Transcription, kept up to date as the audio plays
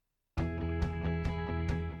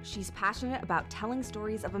She's passionate about telling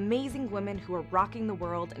stories of amazing women who are rocking the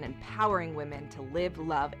world and empowering women to live,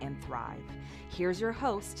 love, and thrive. Here's your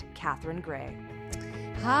host, Katherine Gray.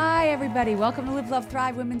 Hi, everybody. Welcome to Live, Love,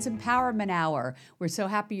 Thrive Women's Empowerment Hour. We're so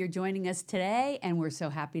happy you're joining us today, and we're so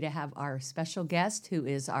happy to have our special guest, who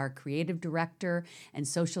is our creative director and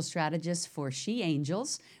social strategist for She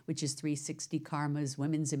Angels, which is 360 Karma's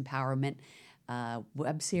Women's Empowerment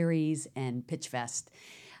web series and Pitch Fest.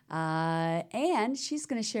 And she's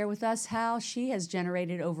going to share with us how she has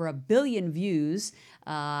generated over 1 billion views,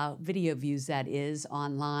 video views that is,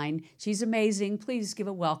 online. She's amazing. Please give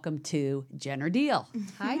a welcome to Jenner Deal.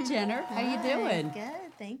 Hi, Jenner. How you doing?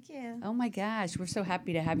 Good, thank you. Oh my gosh, we're so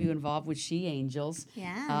happy to have you involved with She Angels.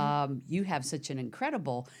 Yeah. You have such an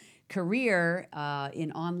incredible career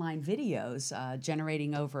in online videos,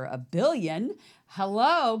 generating over 1 billion.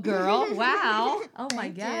 Hello, girl. Wow. Oh, my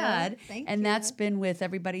God. Thank and you. That's been with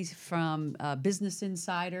everybody from Business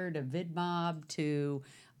Insider to VidMob to,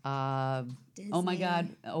 oh, my God,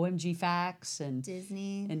 OMG Facts and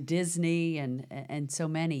Disney and so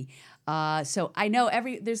many. So I know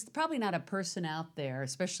there's probably not a person out there,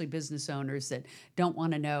 especially business owners, that don't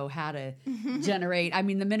want to know how to generate. I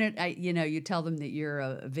mean, the minute you tell them that you're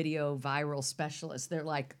a video viral specialist, they're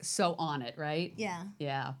like so on it, right? Yeah.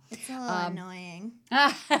 Yeah. It's a little annoying.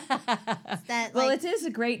 Well, it is a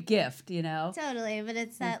great gift, you know. Totally, but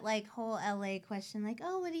it's that whole LA question,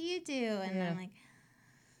 oh, what do you do? And I'm like,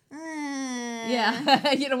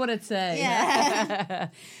 yeah, you don't want to say. Yeah.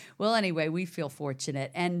 Well, anyway, we feel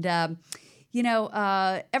fortunate. And,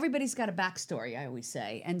 everybody's got a backstory, I always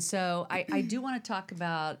say. And so I do want to talk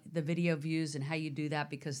about the video views and how you do that,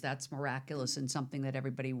 because that's miraculous and something that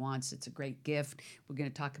everybody wants. It's a great gift. We're going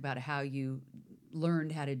to talk about how you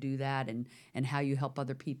learned how to do that and how you help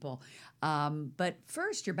other people. But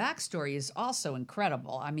first, your backstory is also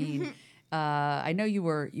incredible. I mean, I know you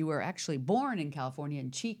were actually born in California,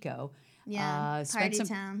 in Chico. Yeah, party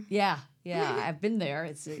town. Yeah, I've been there.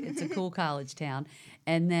 It's a cool college town.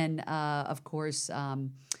 And then, of course,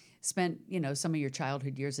 spent some of your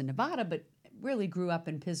childhood years in Nevada, but really grew up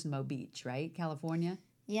in Pismo Beach, right, California?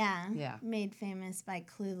 Yeah. Made famous by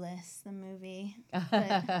Clueless, the movie.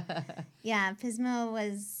 But, yeah, Pismo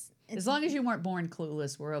was... As long as you weren't born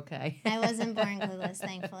clueless, we're okay. I wasn't born clueless,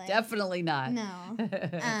 thankfully. Definitely not. No.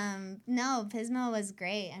 No, Pismo was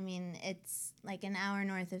great. I mean, it's like an hour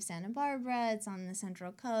north of Santa Barbara. It's on the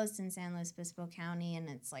Central Coast in San Luis Obispo County, and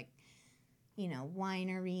it's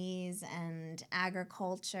wineries and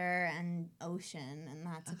agriculture and ocean, and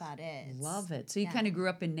that's about it. Love it. So you kind of grew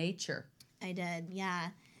up in nature. I did,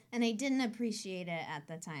 yeah. And I didn't appreciate it at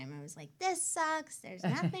the time. I was like, this sucks. There's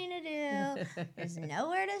nothing to do. There's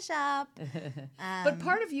nowhere to shop. But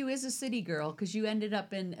part of you is a city girl, because you ended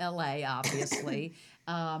up in L.A., obviously,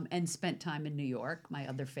 and spent time in New York, my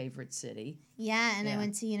other favorite city. Yeah, and I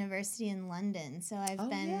went to university in London. So I've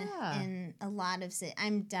been in a lot of cities.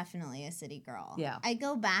 I'm definitely a city girl. Yeah. I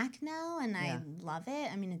go back now, and I love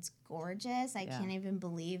it. I mean, it's gorgeous. I can't even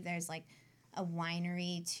believe there's a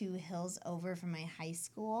winery 2 hills over from my high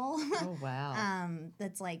school. Oh, wow.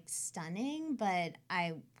 That's stunning, but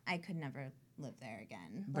I could never live there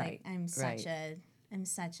again. Right. I'm such a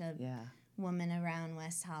woman around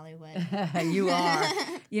West Hollywood. You are.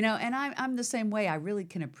 And I'm the same way. I really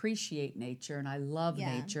can appreciate nature, and I love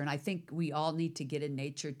nature, and I think we all need to get in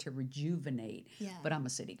nature to rejuvenate. Yeah. But I'm a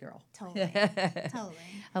city girl. Totally.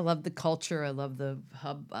 I love the culture. I love the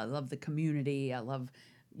hub. I love the community. I love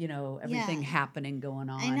everything happening, going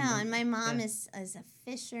on. I know, and my mom is a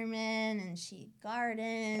fisherman, and she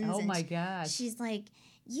gardens. Oh, my gosh. She's like,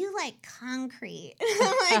 you like concrete.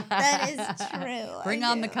 I'm like, that is true. Bring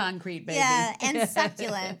on the concrete, baby. Yeah, and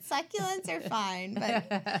succulents. Succulents are fine, but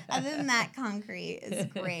other than that, concrete is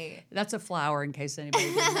great. That's a flower, in case anybody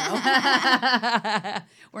didn't know.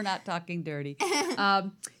 We're not talking dirty.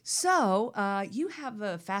 So you have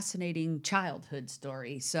a fascinating childhood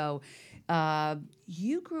story. So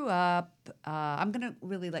you grew up, I'm going to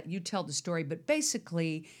really let you tell the story, but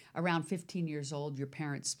basically around 15 years old, your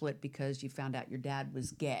parents split because you found out your dad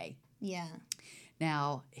was gay. Yeah.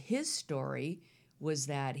 Now, his story was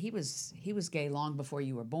that he was gay long before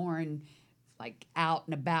you were born, out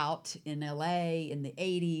and about in LA in the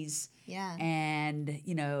 80s. Yeah. And,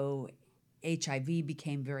 HIV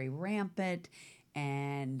became very rampant,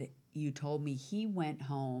 and you told me he went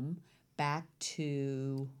home back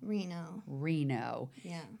to Reno.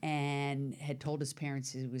 Yeah. And had told his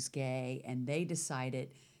parents he was gay, and they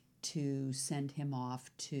decided to send him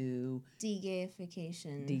off to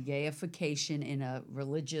degayification in a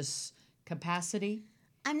religious capacity.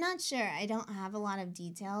 I'm not sure. I don't have a lot of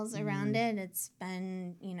details around it. It's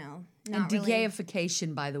been, And not really.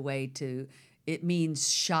 degaification, by the way, it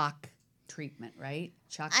means shock treatment, right?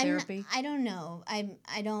 Shock therapy. I don't know.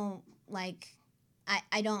 I don't like.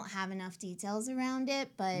 I don't have enough details around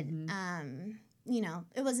it, but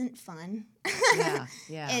it wasn't fun. Yeah,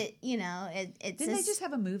 yeah. It's Didn't they just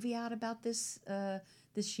have a movie out about this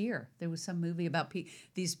this year? There was some movie about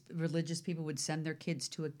these religious people would send their kids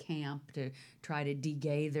to a camp to try to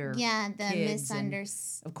de-gay their the kids.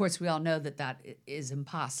 misunderstanding. Of course, we all know that is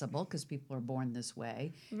impossible because people are born this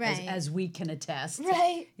way, Right. as we can attest.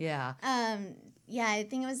 Right. Yeah. I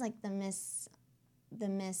think it was like the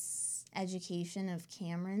miseducation of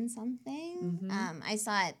Cameron something. I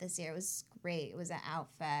saw it this year. It was great. It was at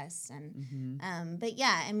Outfest, and but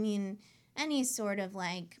yeah, I mean, any sort of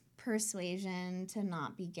like persuasion to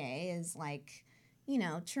not be gay is like,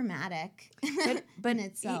 traumatic but in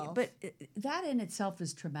itself. But that in itself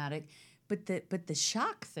is traumatic. But the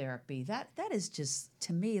shock therapy that is just,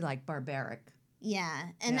 to me, like barbaric. Yeah,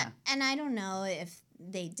 and I don't know if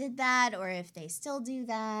they did that or if they still do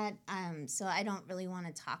that. So I don't really want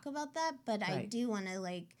to talk about that, but I do want to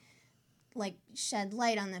like shed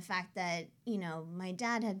light on the fact that my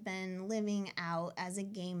dad had been living out as a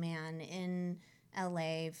gay man in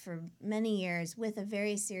LA for many years with a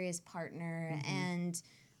very serious partner, and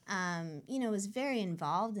was very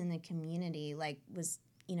involved in the community. Like was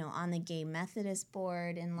on the Gay Methodist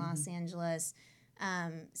board in Los Angeles.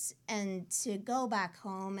 And to go back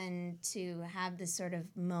home and to have this sort of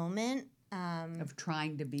moment of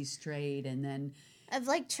trying to be straight, and then of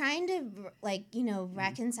like trying to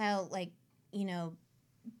reconcile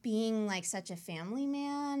being like such a family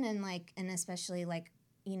man and especially like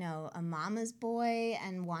a mama's boy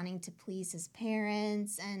and wanting to please his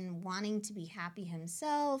parents and wanting to be happy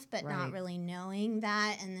himself but not really knowing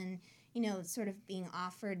that, and then sort of being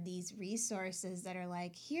offered these resources that are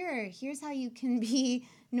like, here's how you can be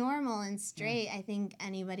normal and straight. I think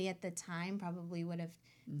anybody at the time probably would have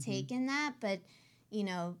taken that, but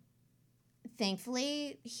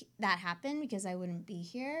thankfully that happened because I wouldn't be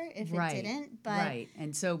here if it didn't. But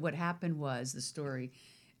and so what happened was, the story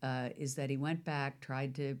is that he went back,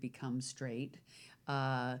 tried to become straight,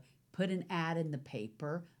 put an ad in the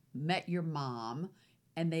paper, met your mom,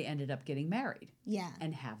 and they ended up getting married. Yeah.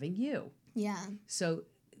 And having you. Yeah. So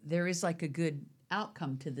there is like a good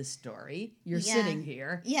outcome to this story. You're sitting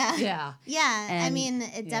here. Yeah. Yeah. Yeah. And, I mean,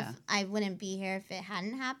 I wouldn't be here if it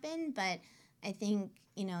hadn't happened, but I think,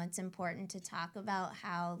 it's important to talk about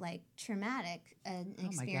how like traumatic an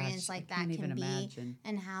experience like that can be,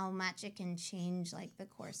 and how much it can change like the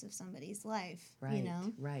course of somebody's life. Right.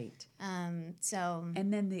 Right. So.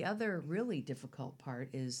 And then the other really difficult part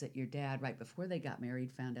is that your dad, right before they got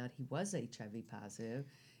married, found out he was HIV positive,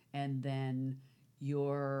 and then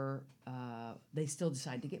they still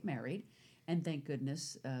decided to get married. And thank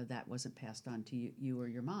goodness that wasn't passed on to you or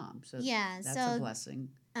your mom. So that's a blessing.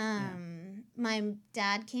 My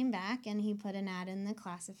dad came back and he put an ad in the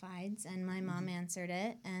classifieds, and my mom answered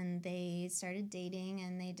it, and they started dating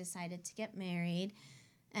and they decided to get married.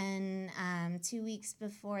 And 2 weeks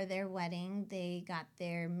before their wedding, they got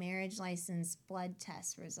their marriage license blood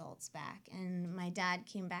test results back. And my dad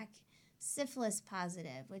came back syphilis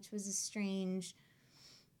positive, which was a strange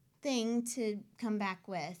thing to come back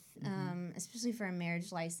with, especially for a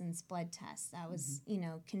marriage license blood test. That was,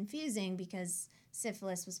 confusing because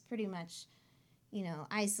syphilis was pretty much,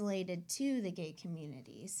 isolated to the gay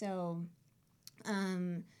community. So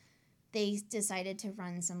they decided to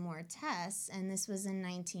run some more tests, and this was in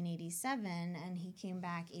 1987, and he came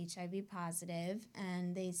back HIV positive,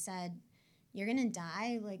 and they said, "You're going to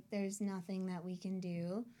die. Like, there's nothing that we can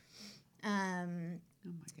do." Oh my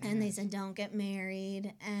gosh. And they said, "Don't get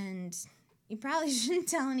married," and you probably shouldn't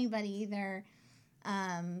tell anybody either,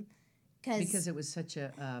 because it was such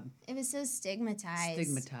a it was so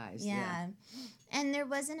stigmatized. Yeah. And there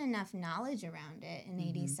wasn't enough knowledge around it in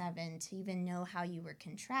 87 to even know how you were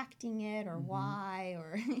contracting it or why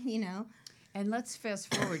or And let's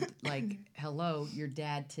fast forward, like, hello, your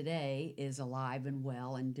dad today is alive and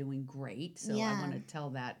well and doing great. So I want to tell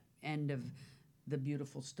that end of the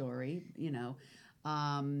beautiful story,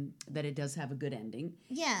 that it does have a good ending.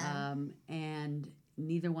 Yeah. And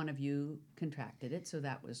neither one of you contracted it, so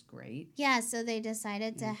that was great. Yeah, so they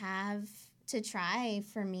decided to try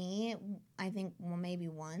for me, I think, maybe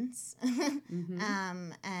once,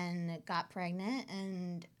 and got pregnant,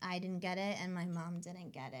 and I didn't get it, and my mom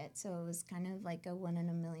didn't get it. So it was kind of like a 1 in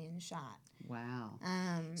a million shot. Wow.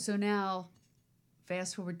 So now,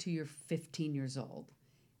 fast forward to you're 15 years old,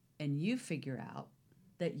 and you figure out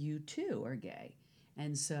that you too are gay.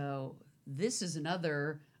 And so this is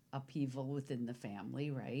another upheaval within the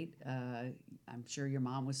family, right? I'm sure your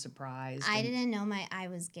mom was surprised. I didn't know I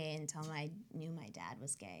was gay until I knew my dad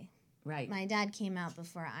was gay. Right. My dad came out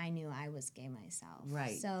before I knew I was gay myself.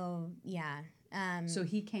 Right. So, yeah. So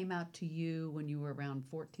he came out to you when you were around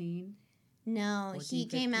 14? No, 14, he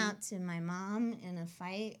 15? came out to my mom in a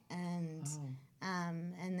fight, and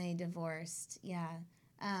they divorced. Yeah.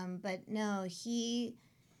 But no, he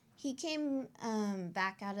came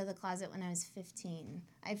back out of the closet when I was 15.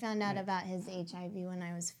 I found out about his HIV when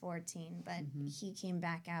I was 14, but he came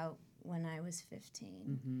back out when I was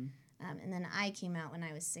 15. And then I came out when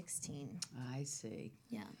I was 16. I see.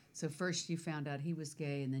 Yeah. So first you found out he was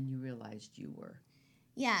gay, and then you realized you were.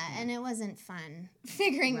 Yeah, and it wasn't fun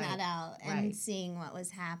figuring Right. that out and Right. seeing what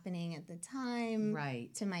was happening at the time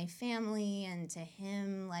Right. to my family and to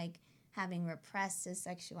him, like having repressed his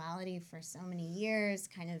sexuality for so many years,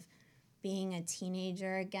 kind of being a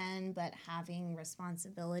teenager again, but having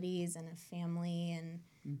responsibilities and a family and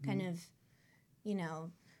kind of, you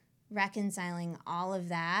know, reconciling all of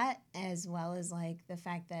that, as well as like the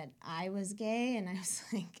fact that I was gay, and I was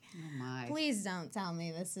like, Oh my. please don't tell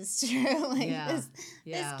me this is true. Like Yeah.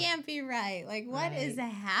 this can't be right. Like what has Right.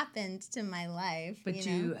 happened to my life? But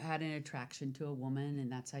you know? you had an attraction to a woman, and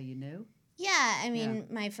that's how you knew? Yeah, I mean,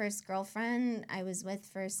 my first girlfriend I was with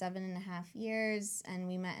for 7.5 years, and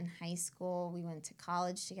we met in high school. We went to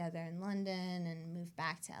college together in London and moved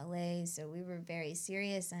back to LA, so we were very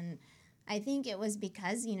serious. And I think it was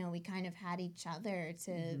because, you know, we kind of had each other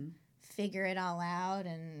to figure it all out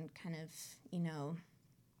and kind of, you know,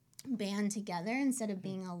 band together instead of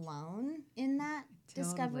being alone in that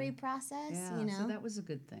discovery process, Yeah, you know? so that was a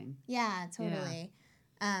good thing. Yeah, totally.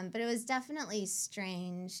 But it was definitely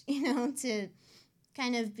strange, you know, to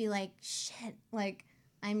kind of be like, shit, like,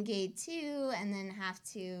 I'm gay too, and then have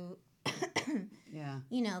to,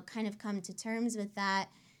 you know, kind of come to terms with that.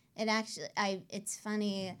 It actually, it's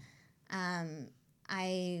funny,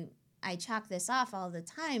 I chalk this off all the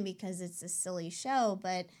time because it's a silly show,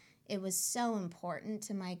 but it was so important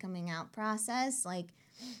to my coming out process. Like,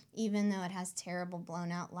 even though it has terrible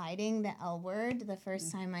blown out lighting, the L word, the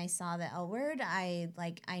first time I saw the L word, I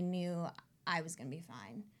knew I was going to be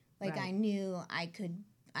fine. Like, I knew I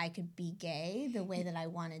could be gay the way that I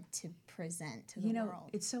wanted to present to the world. You know,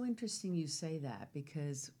 it's so interesting you say that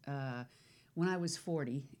because when I was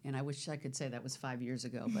 40, and I wish I could say that was 5 years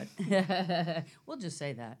ago, but we'll just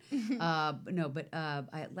say that.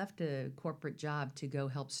 I left a corporate job to go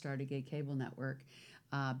help start a gay cable network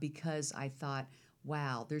because I thought,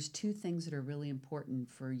 wow, there's two things that are really important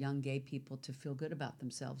for young gay people to feel good about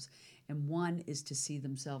themselves. And one is to see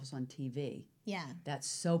themselves on TV. Yeah. That's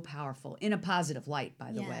so powerful, in a positive light,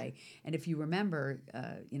 by the way. And if you remember,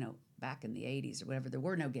 you know, back in the 80s or whatever, there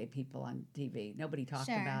were no gay people on TV. Nobody talked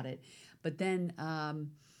about it. But then,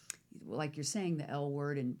 like you're saying, the L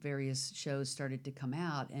word and various shows started to come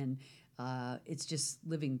out, and it's just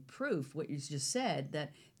living proof, what you just said,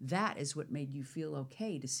 that is what made you feel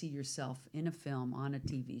okay to see yourself in a film, on a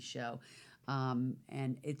TV show.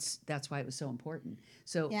 And that's why it was so important.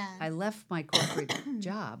 So I left my corporate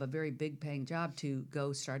job, a very big paying job, to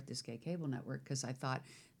go start this gay cable network because I thought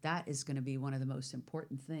that is going to be one of the most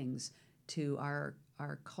important things to our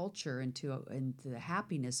culture and to the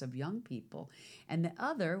happiness of young people. And the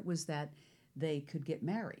other was that they could get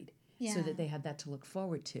married. So that they had that to look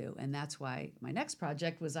forward to. And that's why my next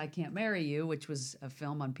project was I Can't Marry You, which was a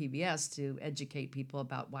film on PBS to educate people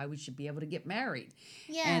about why we should be able to get married.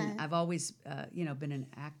 Yeah. And I've always, been an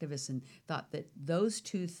activist and thought that those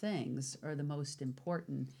two things are the most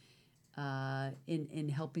important in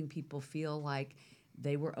helping people feel like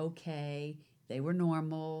they were okay, they were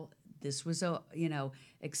normal, this was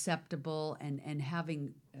acceptable, and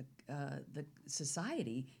having the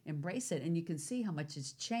society embrace it. And you can see how much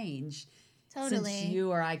has changed since you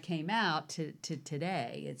or I came out to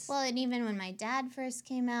today. And even when my dad first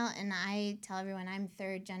came out, and I tell everyone I'm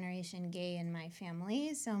third generation gay in my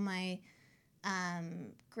family, so my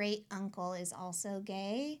great uncle is also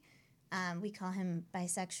gay. We call him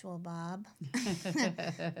Bisexual Bob,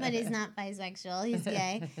 but he's not bisexual. He's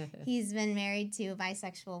gay. He's been married to a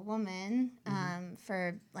bisexual woman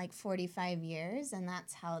for like 45 years, and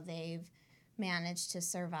that's how they've managed to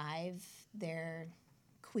survive their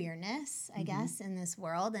queerness, I guess, in this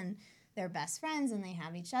world. And they're best friends, and they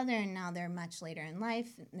have each other, and now they're much later in life,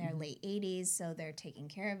 in their late 80s, so they're taking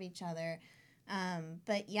care of each other.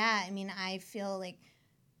 But yeah, I mean, I feel like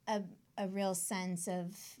a real sense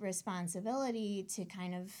of responsibility to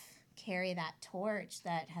kind of carry that torch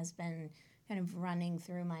that has been kind of running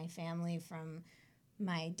through my family from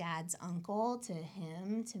my dad's uncle to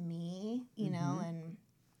him to me, you know, and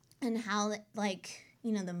and how, like,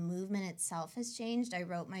 you know, the movement itself has changed. I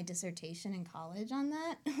wrote my dissertation in college on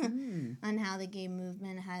that, on how the gay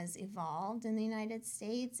movement has evolved in the United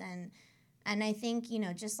States. And I think, you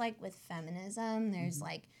know, just like with feminism, there's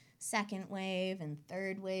like second wave and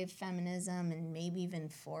third wave feminism and maybe even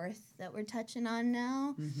fourth that we're touching on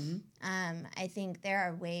now. I think there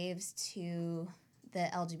are waves to the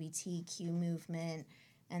LGBTQ movement,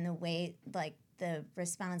 and the way, like, the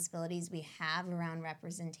responsibilities we have around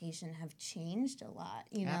representation have changed a lot,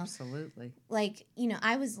 you know? Absolutely. Like, you know,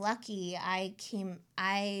 I was lucky.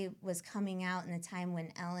 I was coming out in the time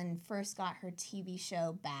when Ellen first got her TV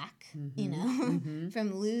show back, you know,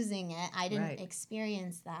 from losing it. I didn't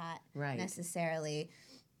experience that necessarily.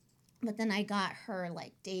 But then I got her,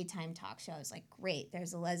 like, daytime talk show. I was like, great,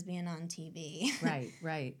 there's a lesbian on TV.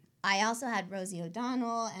 Right. I also had Rosie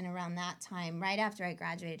O'Donnell, and around that time, right after I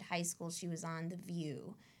graduated high school, she was on The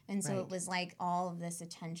View. And so it was like all of this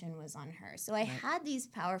attention was on her. So I had these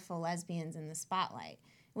powerful lesbians in the spotlight.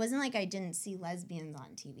 It wasn't like I didn't see lesbians on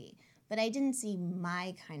TV, but I didn't see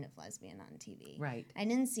my kind of lesbian on TV. Right. I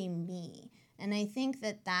didn't see me. And I think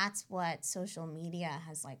that that's what social media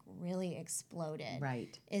has, like, really exploded.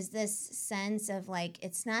 Right. Is this sense of, like,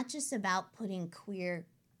 it's not just about putting queer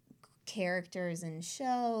characters in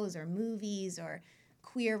shows or movies or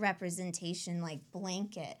queer representation, like,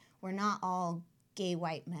 blanket. We're not all gay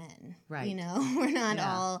white men. Right. You know? We're not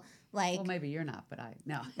all, like... Well, maybe you're not, but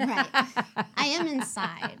no. Right. I am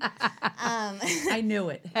inside. I knew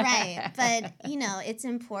it. Right. But, you know, it's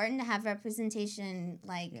important to have representation,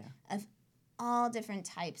 like, of all different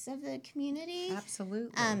types of the community.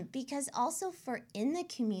 Absolutely. Because also for in the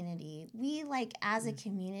community, we, like, as a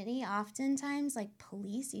community, oftentimes, like,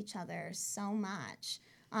 police each other so much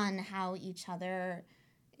on how each other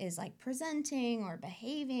is, like, presenting or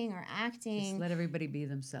behaving or acting. Just let everybody be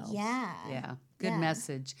themselves. Yeah. Good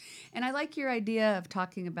message. And I like your idea of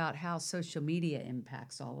talking about how social media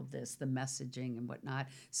impacts all of this, the messaging and whatnot,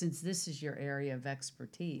 since this is your area of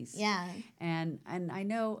expertise. Yeah. And I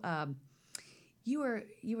know you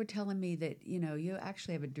were telling me that, you know, you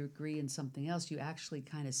actually have a degree in something else. You actually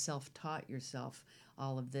kind of self-taught yourself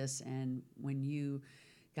all of this. And when you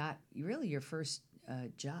got really your first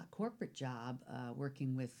corporate job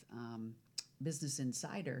working with Business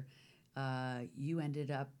Insider, you ended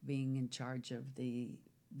up being in charge of the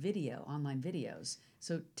online videos.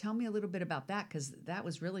 So tell me a little bit about that, because that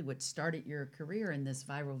was really what started your career in this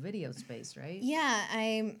viral video space, right? Yeah,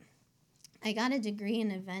 I got a degree in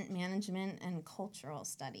event management and cultural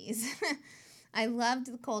studies. I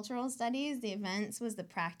loved the cultural studies. The events was the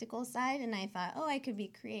practical side, and I thought, I could be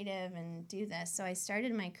creative and do this. So I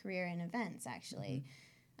started my career in events, actually.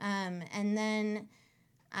 And then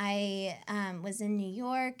I was in New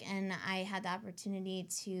York, and I had the opportunity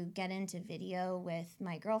to get into video with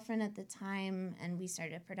my girlfriend at the time, and we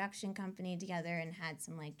started a production company together and had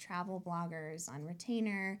some, like, travel bloggers on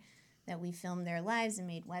retainer that we filmed their lives and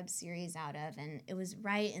made web series out of. And it was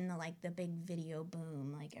right in the big video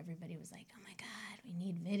boom. Like, everybody was like, oh my God, we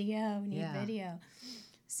need video, video.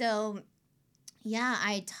 So yeah,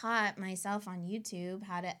 I taught myself on YouTube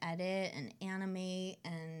how to edit and animate,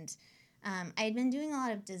 and I had been doing a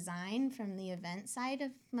lot of design from the event side of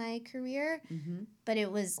my career, but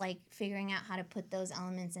it was like figuring out how to put those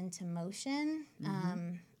elements into motion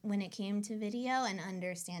when it came to video, and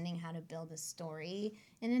understanding how to build a story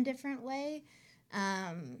in a different way.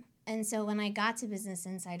 And so when I got to Business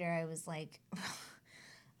Insider, I was like,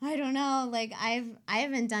 I don't know, like, I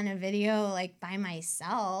haven't done a video, like, by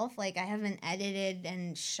myself. Like, I haven't edited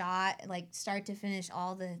and shot, like, start to finish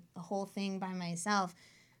the whole thing by myself.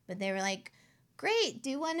 But they were like, great,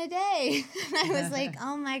 do one a day. And I was like,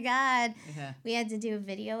 oh my God. We had to do a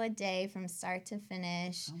video a day from start to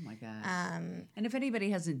finish. Oh my God. And if anybody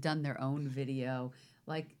hasn't done their own video,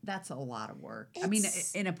 like, that's a lot of work. I mean,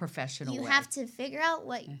 in a professional way. You have to figure out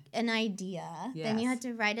an idea. Yes. Then you had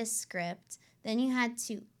to write a script. Then you had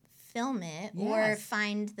to film it or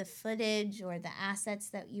find the footage or the assets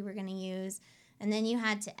that you were going to use. And then you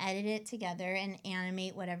had to edit it together and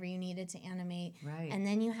animate whatever you needed to animate. Right. And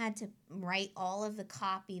then you had to write all of the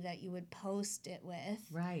copy that you would post it with.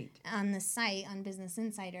 Right. On the site, on Business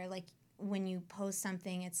Insider. Like, when you post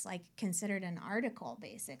something, it's, like, considered an article,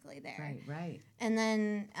 basically, there. Right. And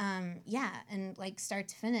then, and, like, start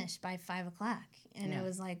to finish by 5 o'clock. And it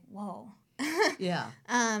was like, whoa. Yeah.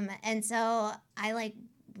 And so I, like,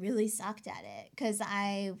 really sucked at it, because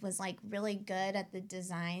I was, like, really good at the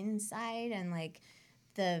design side and, like,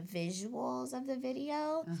 the visuals of the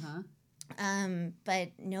video.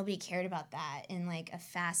 But nobody cared about that in, like, a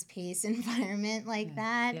fast-paced environment like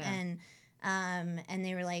that. And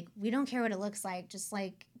they were like, we don't care what it looks like, just,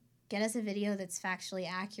 like, get us a video that's factually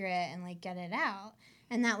accurate and like get it out.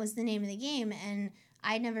 And that was the name of the game. And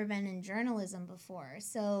I'd never been in journalism before.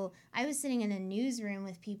 So I was sitting in a newsroom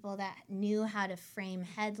with people that knew how to frame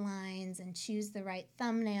headlines and choose the right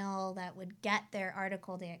thumbnail that would get their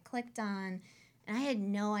article to get clicked on. And I had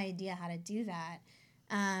no idea how to do that.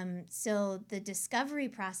 So the discovery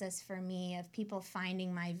process for me of people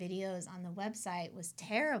finding my videos on the website was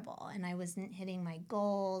terrible. And I wasn't hitting my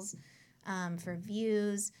goals for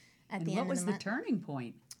views at the end of the month. What was the turning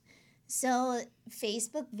point? So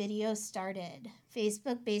Facebook video started.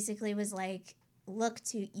 Facebook basically was like, look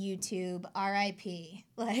to YouTube, RIP.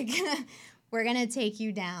 Like, we're going to take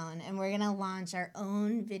you down and we're going to launch our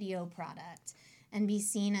own video product and be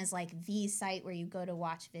seen as like the site where you go to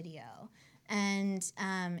watch video. And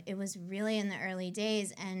it was really in the early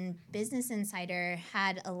days, and Business Insider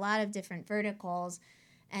had a lot of different verticals,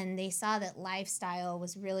 and they saw that lifestyle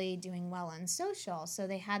was really doing well on social. So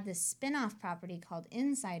they had this spin-off property called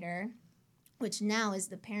Insider, which now is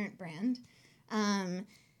the parent brand.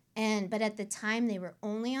 But at the time, they were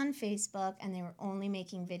only on Facebook, and they were only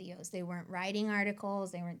making videos. They weren't writing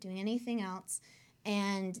articles. They weren't doing anything else.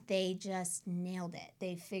 And they just nailed it.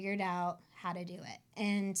 They figured out how to do it.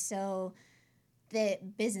 And so the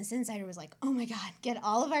Business Insider was like, oh my God, get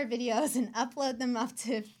all of our videos and upload them up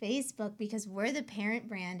to Facebook because we're the parent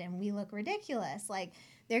brand and we look ridiculous. Like,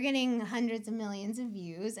 they're getting hundreds of millions of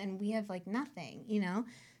views and we have like nothing, you know?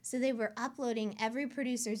 So they were uploading every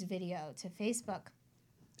producer's video to Facebook.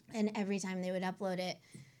 And every time they would upload it,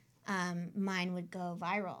 mine would go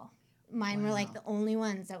viral. Mine were like the only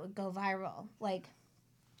ones that would go viral. Like,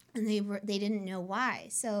 and they didn't know why.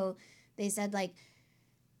 So they said like,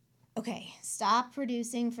 okay, stop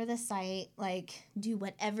producing for the site. Like, do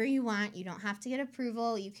whatever you want. You don't have to get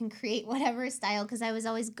approval. You can create whatever style. Because I was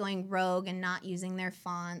always going rogue and not using their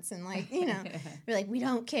fonts. And, like, you know, we're like, we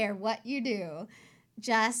don't care what you do.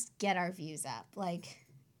 Just get our views up. Like,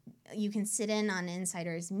 you can sit in on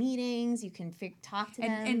insiders' meetings. You can talk to them.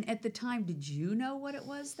 And at the time, did you know what it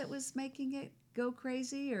was that was making it go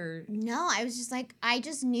crazy? Or no, I was just like, I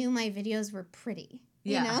just knew my videos were pretty.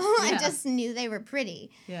 Yeah. You know, I just knew they were pretty.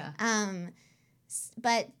 Yeah.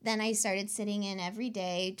 But then I started sitting in every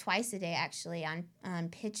day, twice a day actually, on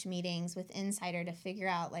pitch meetings with Insider to figure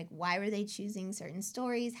out like why were they choosing certain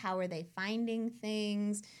stories, how were they finding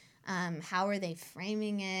things, how were they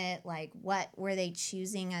framing it, like what were they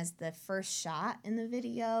choosing as the first shot in the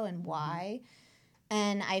video and why.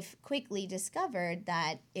 And I quickly discovered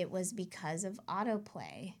that it was because of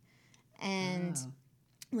autoplay. And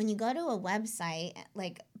when you go to a website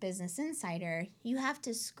like Business Insider, you have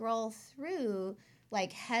to scroll through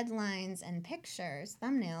like headlines and pictures,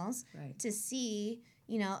 thumbnails, to see,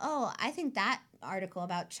 you know, oh, I think that article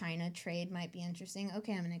about China trade might be interesting.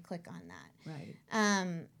 Okay, I'm going to click on that. Right.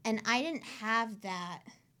 And I didn't have that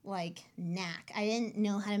like knack. I didn't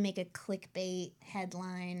know how to make a clickbait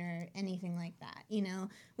headline or anything like that, you know,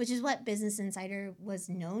 which is what Business Insider was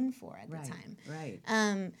known for at the time.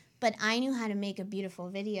 Right. But I knew how to make a beautiful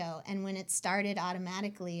video, and when it started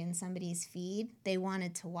automatically in somebody's feed, they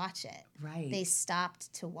wanted to watch it. Right. They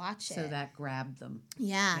stopped to watch it. So that grabbed them.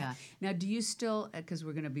 Yeah. Now, do you still, because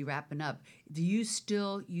we're going to be wrapping up, do you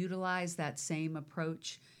still utilize that same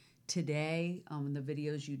approach today on the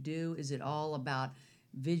videos you do? Is it all about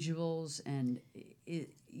visuals, and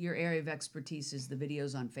your area of expertise is the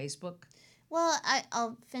videos on Facebook? Well,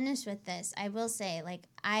 I'll finish with this. I will say, like,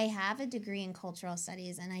 I have a degree in cultural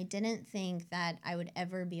studies, and I didn't think that I would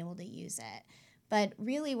ever be able to use it. But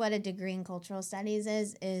really what a degree in cultural studies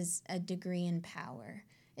is a degree in power.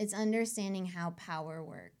 It's understanding how power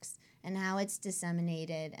works and how it's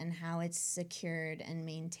disseminated and how it's secured and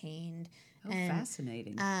maintained. Oh,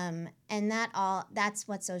 fascinating. And that's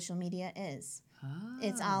what social media is.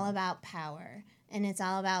 It's all about power. And it's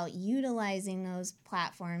all about utilizing those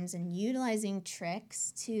platforms and utilizing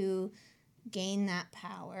tricks to gain that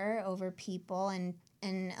power over people.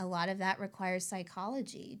 And a lot of that requires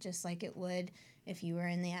psychology, just like it would if you were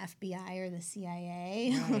in the FBI or the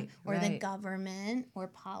CIA or the government or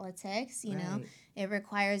politics. You know, it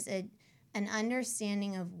requires an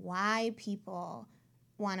understanding of why people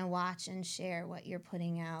want to watch and share what you're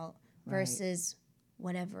putting out versus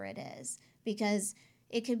whatever it is. Because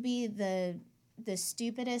it could be the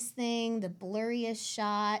stupidest thing, the blurriest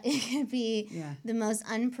shot. It could be the most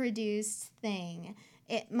unproduced thing.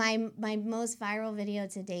 My most viral video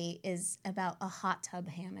to date is about a hot tub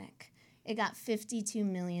hammock. It got 52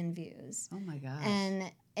 million views. Oh my gosh.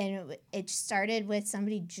 And it started with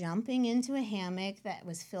somebody jumping into a hammock that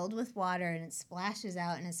was filled with water, and it splashes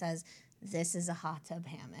out and it says, "This is a hot tub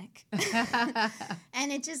hammock."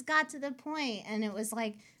 And it just got to the point, and it was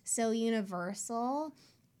like so universal.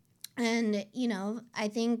 And, you know, I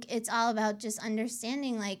think it's all about just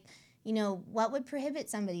understanding, like, you know, what would prohibit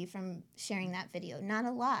somebody from sharing that video? Not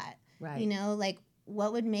a lot. Right. You know, like,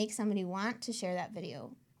 what would make somebody want to share that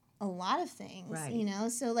video? A lot of things, Right. you know?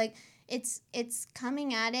 So, like, it's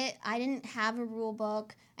coming at it. I didn't have a rule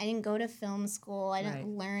book. I didn't go to film school. I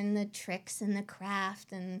didn't learn the tricks and the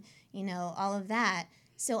craft and, you know, all of that.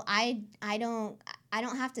 So I don't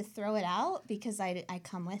have to throw it out because I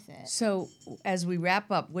come with it. So as we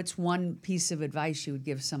wrap up, what's one piece of advice you would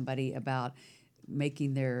give somebody about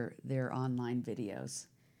making their online videos?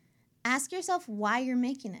 Ask yourself why you're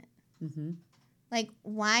making it. Mm-hmm. Like,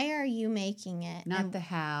 why are you making it? Not the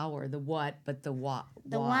how or the what, but the why.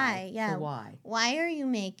 The why, yeah. The why. Why are you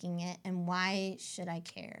making it, and why should I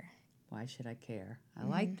care? Why should I care? I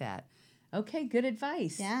like that. Okay, good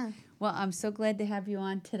advice. Yeah. Well, I'm so glad to have you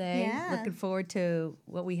on today. Yeah. Looking forward to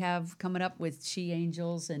what we have coming up with She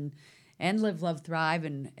Angels and Live, Love, Thrive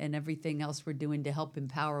and everything else we're doing to help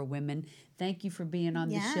empower women. Thank you for being on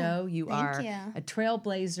the show. You are a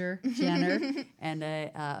trailblazer, Jenner, and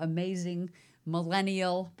a amazing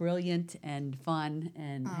millennial, brilliant and fun,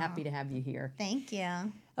 and happy to have you here. Thank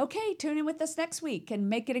you. Okay, tune in with us next week and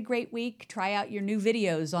make it a great week. Try out your new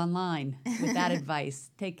videos online with that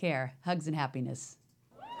advice. Take care. Hugs and happiness.